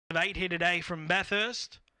8 here today from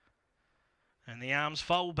Bathurst. And the arms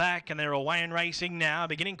fold back and they're away and racing now.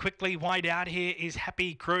 Beginning quickly wide out here is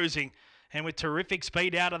Happy Cruising. And with terrific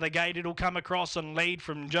speed out of the gate, it'll come across and lead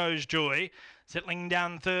from Joe's Joy. Settling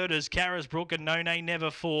down third is Carisbrook and No Nay Never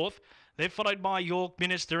fourth. They're followed by York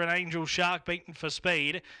Minister and Angel Shark beaten for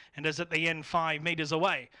speed and is at the end 5 metres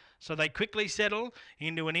away. So they quickly settle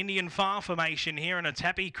into an Indian file formation here, and it's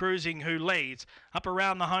Happy Cruising who leads. Up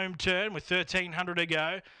around the home turn with 1,300 to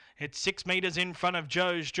go. It's 6 metres in front of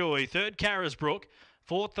Joe's Joy. Third, Carisbrook.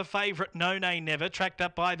 Fourth, the favourite No Nay Never, tracked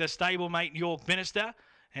up by the stablemate York Minister,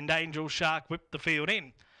 and Angel Shark whipped the field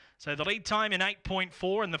in. So the lead time in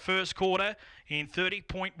 8.4 and the first quarter in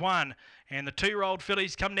 30.1. And the 2-year-old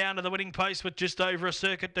fillies come down to the winning post with just over a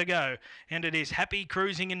circuit to go. And it is Happy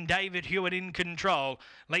Cruising and David Hewitt in control.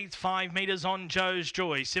 Leads 5 metres on Joe's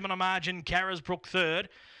Joy. Similar margin, Carisbrook third.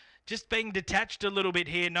 Just being detached a little bit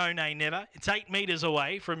here, No Nay Never. It's 8 metres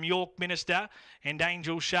away from York Minister and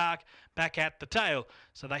Angel Shark back at the tail.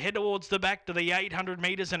 So they head towards the back to the 800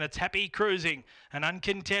 metres, and it's Happy Cruising. An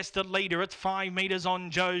uncontested leader. It's 5 metres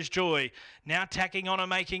on Joe's Joy. Now tacking on and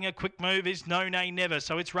making a quick move is No Nay Never.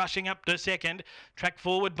 So it's rushing up to second. Tracked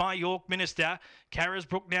forward by York Minister.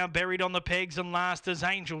 Carisbrook now buried on the pegs, and last is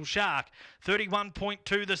Angel Shark.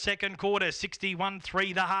 31.2 the second quarter,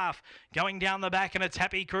 61.3 the half. Going down the back, and it's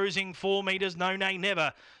Happy Cruising 4 metres, No Nay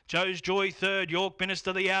Never. Joe's Joy third, York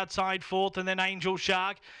Minister the outside fourth, and then Angel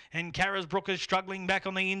Shark. And Carisbrook is struggling back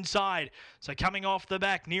on the inside. So coming off the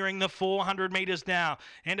back, nearing the 400 metres now.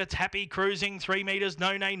 And it's Happy Cruising 3 metres,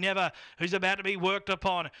 No Nay Never, who's about to be worked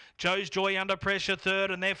upon. Joe's Joy under pressure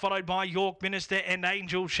third, and they're followed by York Minister and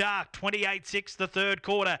Angel Shark. 28.6 the third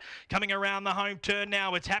quarter. Coming around the home turn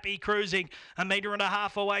now, it's Happy Cruising. 1.5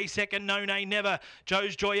 metres away second, No Nay Never.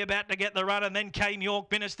 Joe's Joy about to get the run, and then came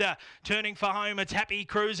York Minister. Turning for home, it's Happy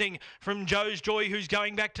Cruising from Joe's Joy, who's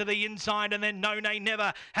going back to the inside, and then No Nay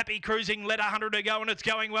Never. Happy Cruising led 100 to go, and it's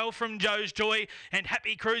going well from Joe's Joy, and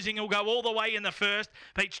Happy Cruising will go all the way in the first.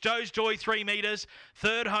 Beats Joe's Joy 3 metres.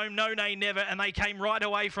 Third home, No Nay Never, and they came right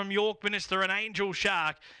away from York Minister and Angel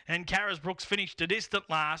Shark, and Carisbrook's finished a distant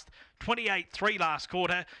last. 28.3 last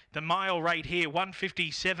quarter. The mile rate here,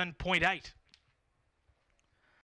 157.8.